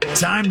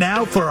Time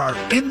now for our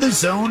In the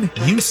Zone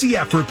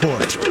UCF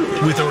report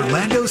with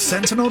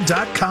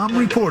OrlandoSentinel.com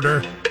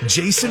reporter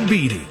Jason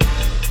Beatty.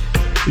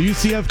 The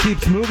UCF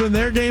keeps moving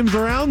their games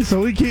around, so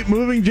we keep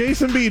moving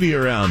Jason Beatty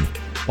around.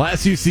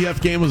 Last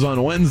UCF game was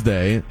on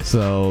Wednesday,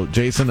 so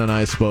Jason and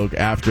I spoke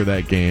after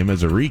that game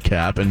as a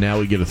recap, and now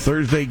we get a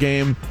Thursday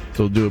game,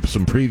 so we'll do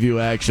some preview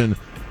action.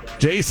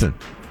 Jason,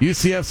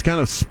 UCF's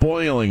kind of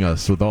spoiling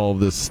us with all of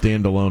this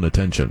standalone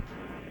attention.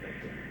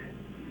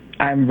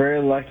 I'm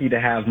very lucky to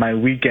have my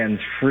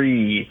weekends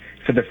free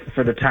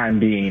for the time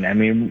being. I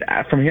mean,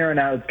 from here on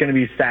out, it's going to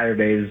be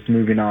Saturdays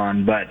moving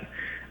on, but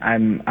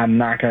I'm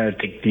not going to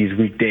take these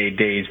weekday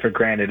days for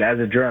granted as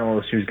a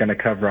journalist who's going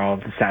to cover all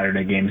of the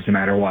Saturday games no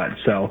matter what.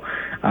 So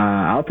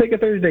I'll take a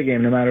Thursday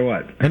game no matter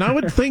what. And I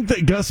would think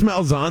that Gus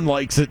Malzahn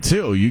likes it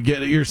too. You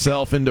get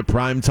yourself into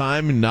prime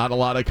time and not a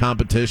lot of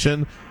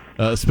competition,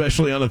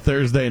 especially on a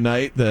Thursday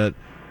night that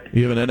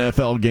you have an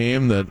NFL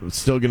game that's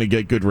still going to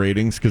get good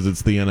ratings because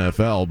it's the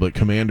NFL, but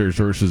Commanders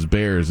versus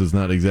Bears is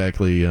not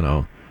exactly,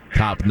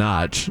 top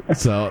notch.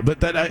 So,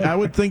 but that I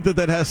would think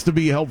that has to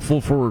be helpful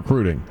for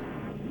recruiting.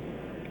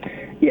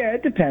 Yeah,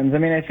 it depends. I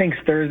mean, I think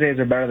Thursdays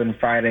are better than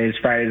Fridays.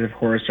 Fridays, of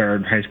course, are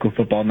high school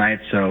football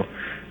nights, so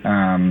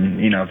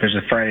if there's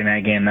a Friday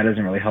night game, that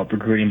doesn't really help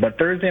recruiting. But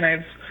Thursday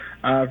nights,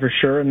 for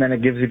sure, and then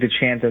it gives you the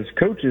chance as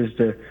coaches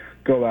to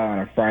go out on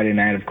a Friday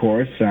night, of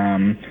course.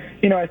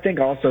 I think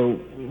also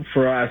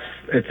for us,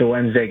 it's a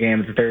Wednesday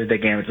game, it's a Thursday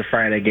game, it's a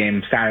Friday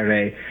game,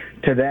 Saturday.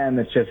 To them,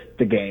 it's just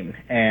the game,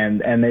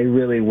 and they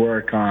really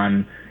work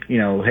on,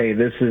 hey,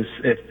 this is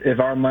if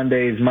our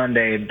Monday is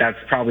Monday, that's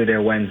probably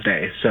their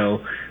Wednesday.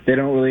 So they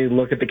don't really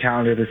look at the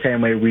calendar the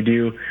same way we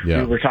do.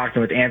 Yeah. We were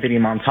talking with Anthony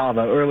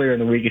Montava earlier in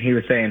the week, and he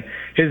was saying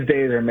his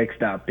days are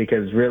mixed up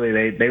because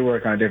really they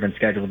work on a different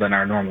schedule than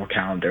our normal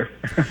calendar.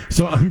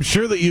 So I'm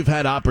sure that you've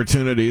had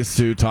opportunities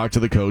to talk to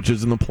the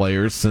coaches and the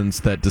players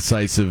since that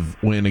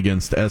decisive win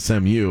against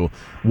SMU.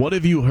 What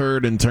have you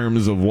heard in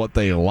terms of what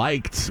they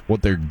liked,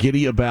 what they're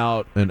giddy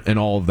about, and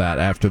all of that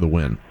after the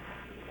win?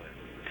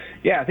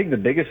 Yeah, I think the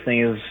biggest thing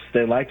is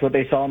they liked what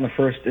they saw in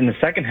the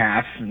second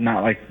half.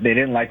 Not like they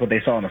didn't like what they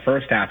saw in the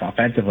first half,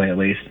 offensively at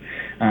least.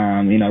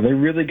 They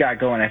really got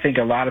going. I think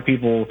a lot of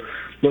people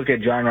look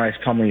at John Rice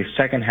Plumlee's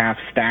second half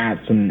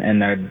stats and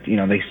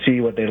they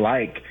see what they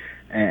like,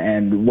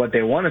 and what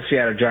they want to see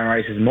out of John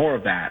Rice is more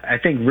of that. I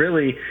think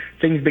really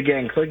things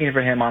began clicking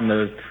for him on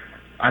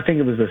I think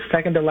it was the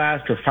second to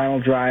last or final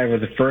drive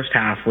of the first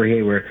half where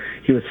he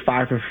was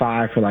 5 for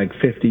 5 for like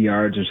 50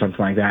 yards or something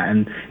like that.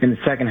 And in the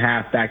second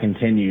half, that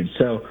continued.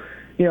 So,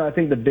 I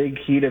think the big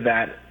key to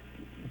that,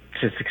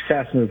 to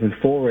success moving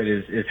forward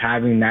is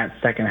having that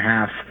second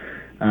half,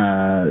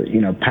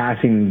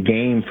 passing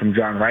game from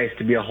John Rice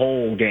to be a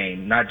whole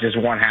game, not just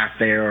one half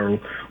there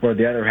or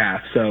the other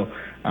half. So,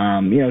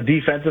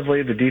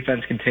 defensively, the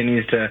defense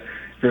continues to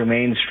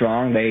remain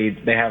strong.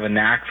 They have a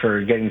knack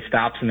for getting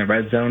stops in the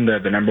red zone,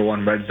 the number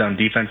one red zone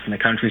defense in the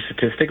country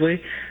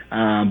statistically.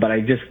 But I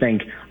just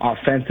think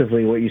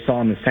offensively, what you saw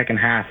in the second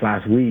half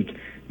last week,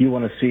 you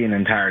want to see an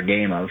entire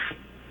game of.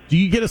 Do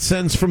you get a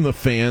sense from the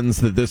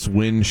fans that this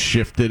win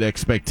shifted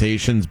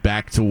expectations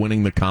back to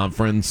winning the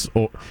conference?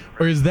 Or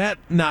is that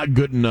not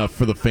good enough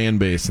for the fan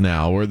base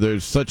now, where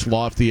there's such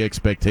lofty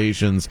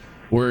expectations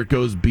where it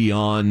goes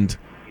beyond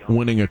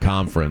winning a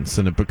conference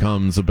and it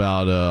becomes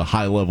about a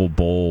high-level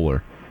bowl?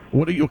 Or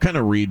what kind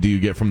of read do you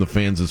get from the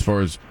fans as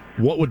far as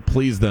what would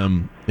please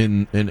them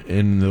in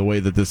the way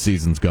that this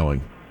season's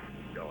going?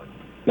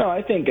 No,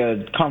 I think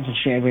a conference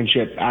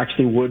championship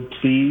actually would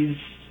please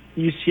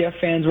UCF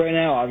fans right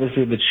now.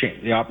 Obviously,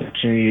 the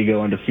opportunity to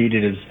go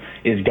undefeated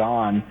is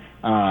gone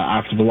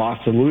after the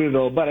loss to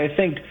Louisville. But I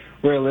think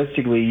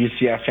realistically,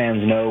 UCF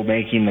fans know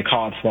making the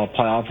college football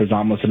playoff is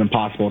almost an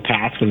impossible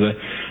task with a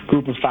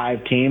group of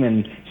 5 team.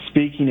 And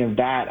speaking of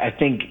that, I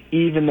think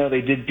even though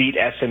they did beat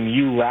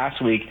SMU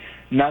last week,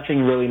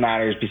 nothing really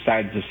matters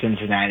besides the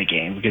Cincinnati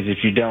game, because if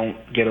you don't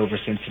get over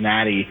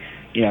Cincinnati,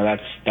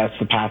 that's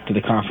the path to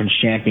the conference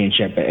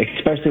championship,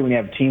 especially when you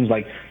have teams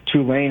like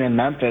Tulane and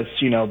Memphis,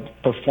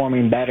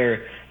 performing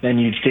better than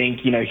you'd think.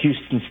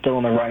 Houston's still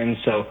in the running.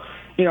 So,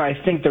 I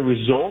think the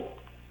result,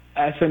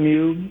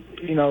 SMU,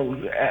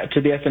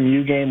 to the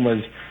SMU game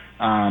was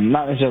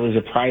not necessarily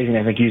surprising.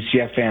 I think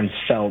UCF fans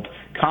felt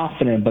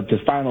confident, but the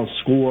final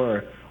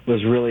score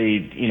was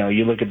really,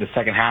 you look at the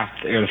second half,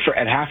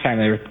 at halftime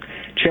they were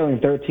trailing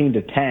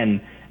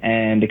 13-10,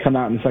 and to come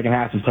out in the second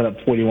half and put up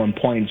 41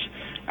 points,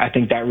 I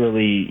think that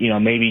really,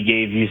 maybe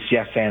gave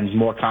UCF fans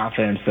more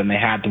confidence than they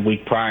had the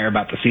week prior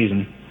about the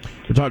season.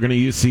 We're talking to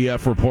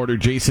UCF reporter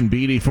Jason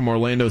Beatty from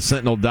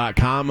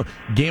OrlandoSentinel.com.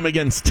 Game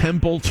against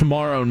Temple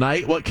tomorrow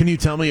night. What can you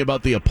tell me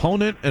about the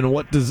opponent, and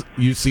what does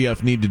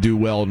UCF need to do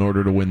well in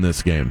order to win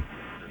this game?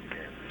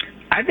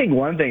 I think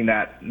one thing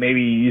that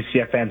maybe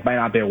UCF fans might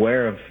not be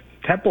aware of,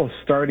 Temple's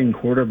starting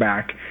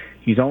quarterback,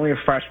 he's only a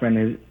freshman,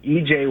 is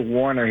E.J.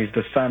 Warner. He's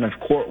the son of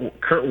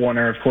Kurt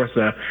Warner, of course,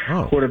 the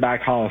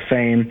quarterback Hall of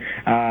Fame.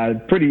 I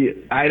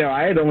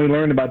had only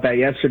learned about that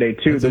yesterday,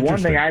 too. The one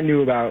thing I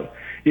knew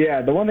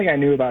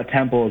about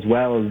Temple as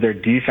well as their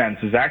defense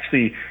is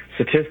actually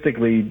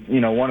statistically,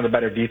 one of the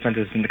better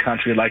defenses in the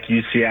country, like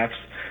UCF's.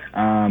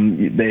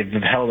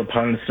 They've held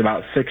opponents to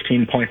about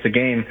 16 points a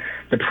game.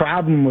 The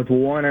problem with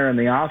Warner and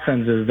the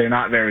offense is they're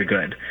not very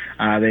good.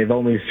 They've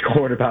only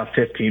scored about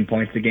 15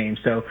 points a game.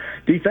 So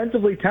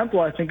defensively,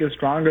 Temple, I think, is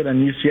stronger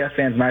than UCF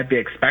fans might be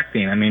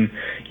expecting. I mean,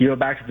 you go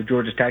back to the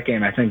Georgia Tech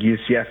game, I think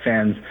UCF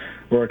fans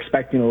were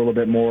expecting a little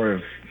bit more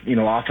of,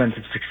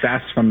 offensive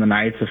success from the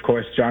Knights. Of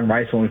course, John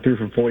Rice only threw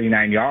for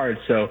 49 yards.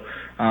 So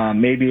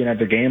maybe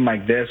another game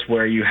like this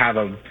where you have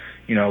a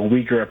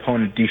weaker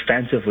opponent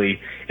defensively,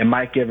 it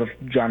might give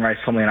John Rice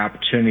Plumlee an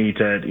opportunity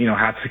to,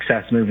 have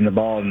success moving the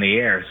ball in the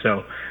air.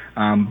 So,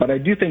 but I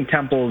do think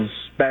Temple's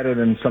better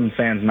than some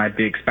fans might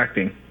be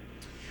expecting.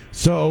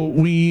 So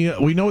we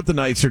know what the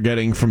Knights are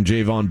getting from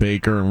Javon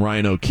Baker and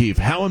Ryan O'Keefe.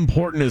 How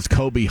important is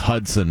Kobe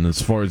Hudson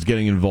as far as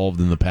getting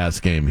involved in the pass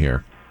game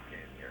here?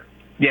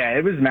 Yeah,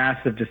 it was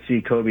massive to see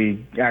Kobe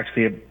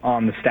actually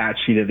on the stat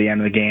sheet at the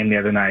end of the game the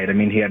other night. I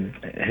mean, he had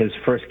his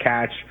first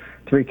catch,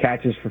 3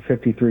 catches for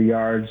 53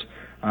 yards.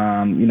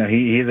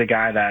 He's a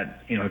guy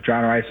that,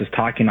 John Rice was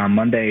talking on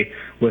Monday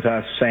with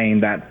us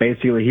saying that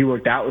basically he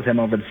worked out with him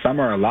over the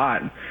summer a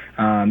lot,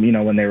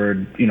 when they were,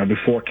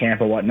 before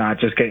camp or whatnot,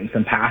 just getting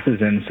some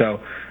passes in. So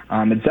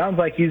it sounds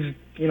like he's,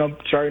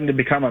 starting to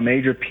become a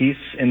major piece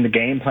in the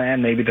game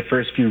plan. Maybe the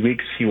first few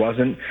weeks he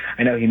wasn't.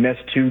 I know he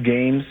missed 2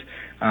 games.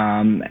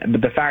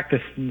 But the fact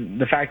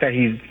that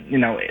he's,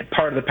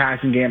 part of the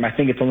passing game, I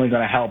think it's only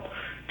going to help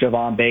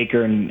Javon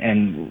Baker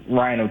and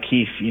Ryan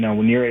O'Keefe.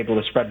 When you're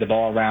able to spread the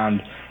ball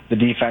around, the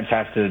defense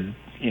has to,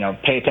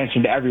 pay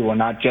attention to everyone,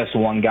 not just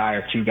one guy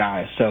or 2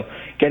 guys. So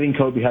getting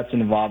Kobe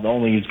Hudson involved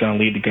only is going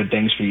to lead to good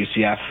things for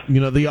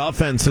UCF. The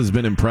offense has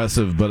been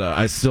impressive, but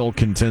I still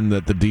contend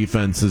that the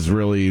defense is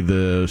really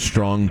the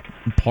strong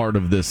part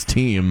of this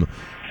team.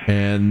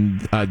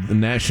 And the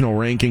national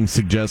ranking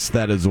suggests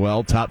that as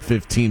well, top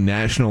 15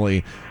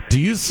 nationally. Do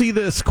you see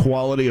this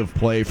quality of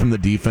play from the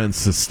defense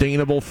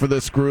sustainable for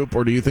this group,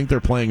 or do you think they're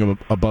playing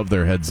above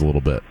their heads a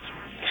little bit?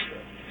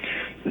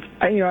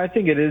 I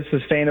think it is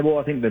sustainable.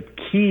 I think the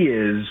key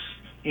is,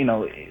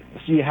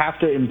 you have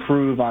to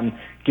improve on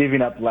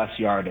giving up less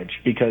yardage,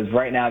 because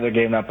right now they're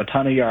giving up a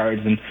ton of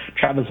yards, and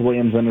Travis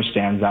Williams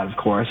understands that, of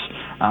course.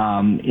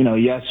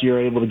 Yes,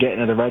 you're able to get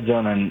into the red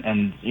zone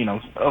and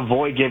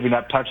avoid giving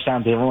up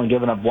touchdowns. They've only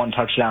given up 1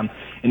 touchdown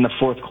in the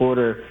fourth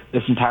quarter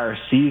this entire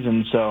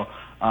season, so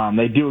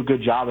they do a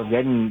good job of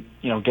getting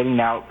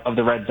out of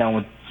the red zone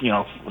with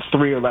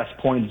 3 or less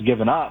points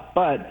given up.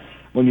 But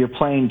when you're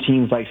playing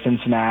teams like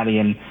Cincinnati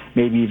and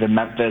maybe even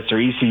Memphis or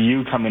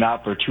ECU coming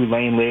up, or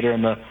Tulane later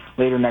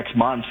next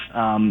month,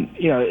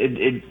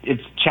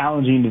 it's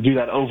challenging to do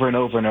that over and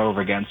over and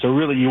over again. So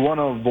really, you want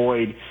to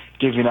avoid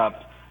giving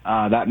up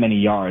that many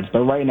yards. But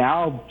right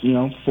now,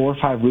 4 or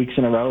 5 weeks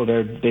in a row,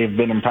 they've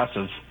been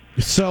impressive.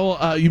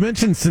 So you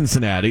mentioned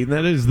Cincinnati.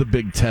 That is the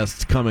big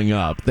test coming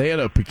up. They had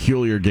a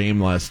peculiar game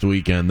last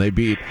weekend. They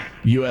beat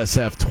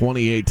USF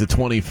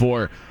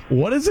 28-24.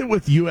 What is it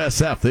with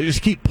USF? They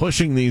just keep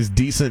pushing these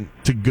decent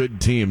to good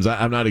teams.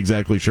 I'm not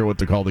exactly sure what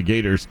to call the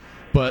Gators,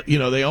 but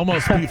they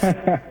almost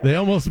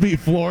beat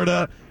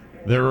Florida.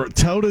 They're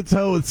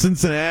toe-to-toe with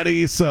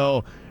Cincinnati.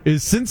 So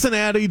is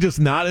Cincinnati just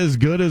not as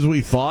good as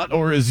we thought,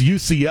 or is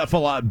UCF a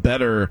lot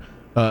better?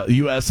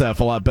 USF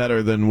a lot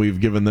better than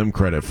we've given them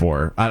credit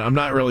for? I'm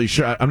not really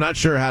sure. I'm not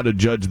sure how to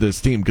judge this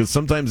team, because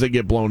sometimes they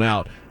get blown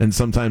out and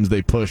sometimes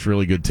they push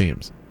really good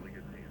teams.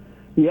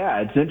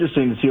 Yeah, it's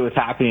interesting to see what's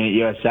happening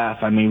at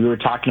USF. I mean, we were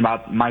talking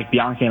about, Mike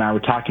Bianchi and I were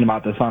talking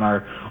about this on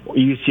our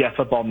UCF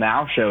Football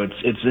Now show.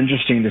 It's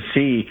interesting to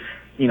see,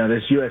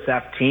 this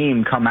USF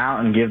team come out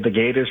and give the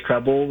Gators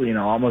trouble,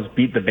 almost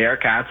beat the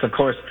Bearcats. Of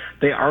course,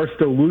 they are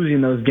still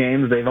losing those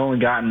games. They've only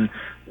gotten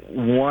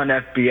 1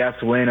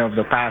 FBS win over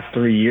the past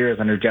 3 years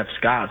under Jeff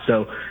Scott.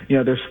 So,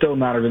 they're still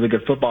not a really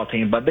good football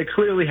team, but they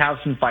clearly have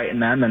some fight in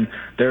them, and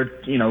they're,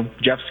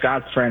 Jeff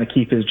Scott's trying to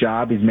keep his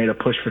job. He's made a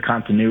push for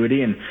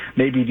continuity, and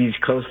maybe these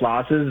close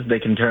losses, they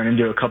can turn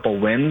into a couple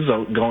wins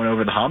going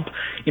over the hump.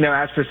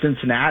 As for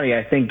Cincinnati,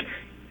 I think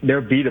they're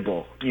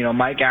beatable.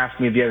 Mike asked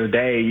me the other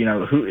day,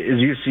 who is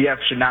UCF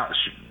should not,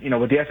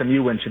 with the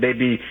SMU win, should they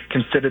be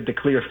considered the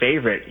clear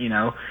favorite?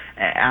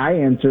 I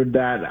answered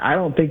that I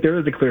don't think there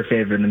is a clear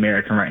favorite in the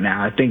American right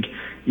now. I think,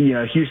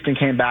 Houston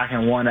came back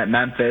and won at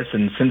Memphis,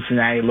 and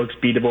Cincinnati looks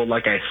beatable,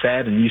 like I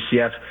said, and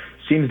UCF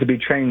seems to be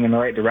trending in the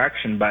right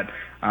direction. But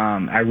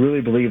I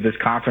really believe this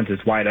conference is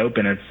wide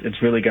open.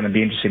 It's really going to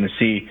be interesting to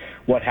see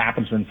what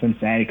happens when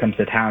Cincinnati comes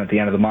to town at the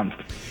end of the month.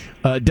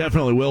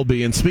 Definitely will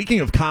be. And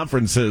speaking of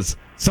conferences,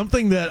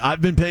 something that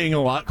I've been paying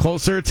a lot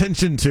closer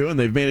attention to, and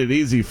they've made it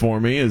easy for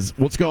me, is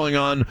what's going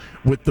on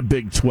with the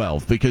Big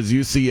 12, because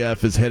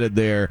UCF is headed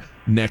there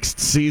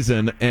next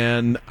season,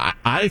 and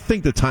I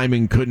think the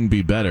timing couldn't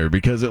be better,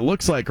 because it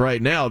looks like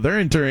right now they're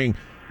entering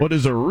what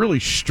is a really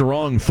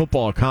strong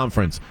football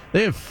conference.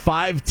 They have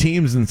 5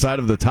 teams inside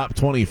of the top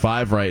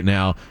 25 right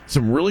now.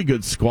 Some really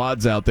good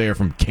squads out there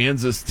from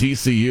Kansas,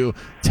 TCU.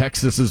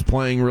 Texas is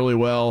playing really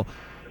well.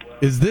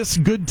 Is this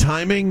good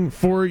timing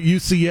for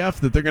UCF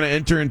that they're going to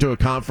enter into a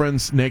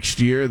conference next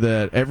year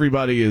that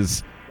everybody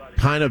is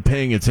kind of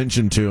paying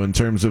attention to in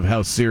terms of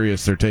how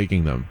serious they're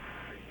taking them.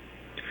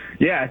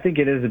 Yeah, I think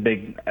it is a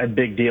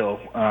big deal.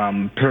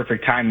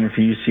 Perfect timing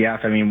for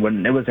UCF. I mean,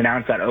 when it was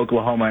announced that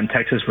Oklahoma and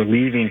Texas were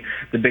leaving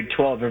the Big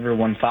 12,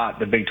 everyone thought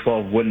the Big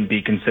 12 wouldn't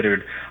be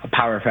considered a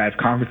Power 5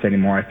 conference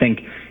anymore. I think,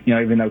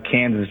 even though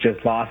Kansas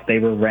just lost, they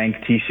were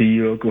ranked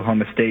TCU,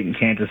 Oklahoma State, and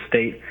Kansas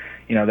State.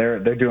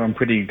 They're doing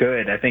pretty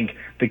good. I think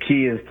the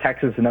key is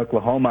Texas and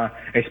Oklahoma,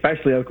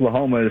 especially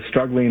Oklahoma, is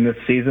struggling this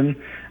season.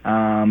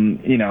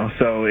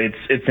 So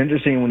it's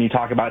interesting when you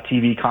talk about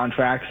TV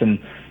contracts, and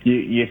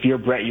if you're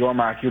Brett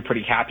Yormark, you're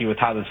pretty happy with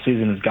how the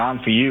season has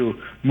gone for you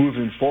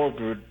moving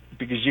forward,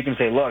 because you can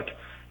say, look,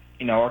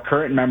 our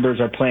current members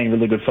are playing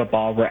really good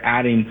football. We're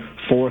adding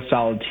 4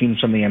 solid teams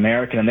from the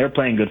American, and they're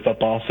playing good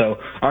football. So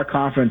our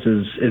conference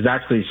is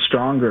actually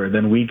stronger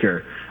than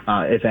weaker,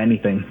 if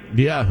anything.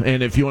 Yeah,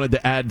 and if you wanted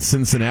to add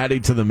Cincinnati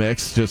to the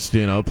mix, just,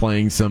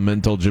 playing some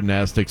mental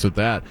gymnastics with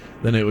that,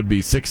 then it would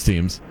be 6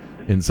 teams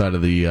inside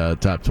of the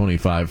top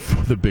 25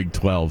 for the Big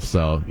 12.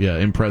 So, yeah,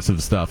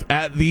 impressive stuff.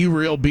 At The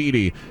Real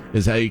Beatty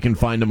is how you can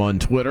find him on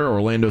Twitter,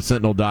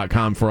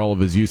 OrlandoSentinel.com for all of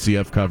his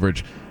UCF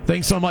coverage.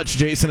 Thanks so much,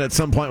 Jason. At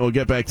some point, we'll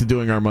get back to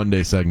doing our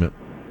Monday segment.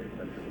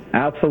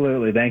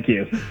 Absolutely. Thank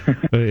you.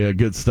 Yeah,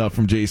 good stuff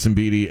from Jason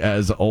Beatty,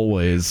 as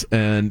always.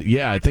 And,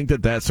 yeah, I think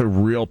that's a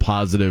real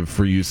positive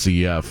for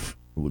UCF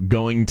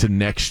going to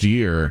next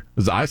year,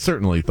 because I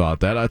certainly thought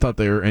that. I thought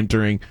they were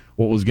entering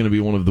what was going to be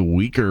one of the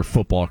weaker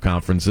football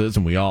conferences,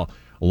 and we all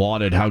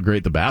lauded how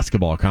great the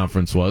basketball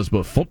conference was.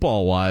 But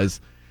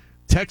football-wise,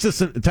 Texas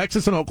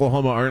and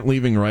Oklahoma aren't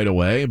leaving right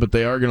away, but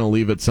they are going to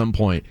leave at some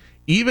point.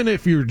 Even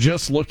if you're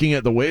just looking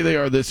at the way they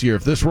are this year,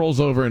 if this rolls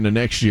over into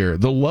next year,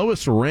 the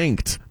lowest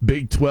ranked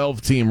Big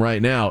 12 team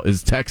right now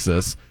is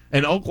Texas,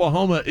 and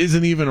Oklahoma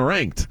isn't even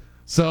ranked.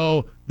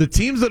 So the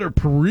teams that are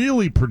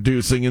really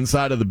producing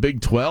inside of the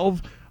Big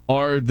 12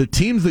 are the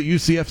teams that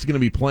UCF is going to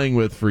be playing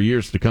with for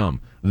years to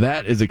come.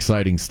 That is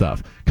exciting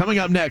stuff. Coming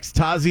up next,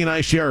 Tazi and I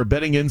share our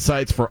betting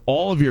insights for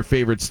all of your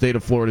favorite state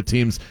of Florida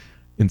teams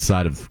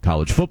inside of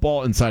college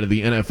football, inside of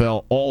the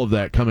NFL, all of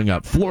that coming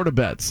up. Florida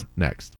Bets next.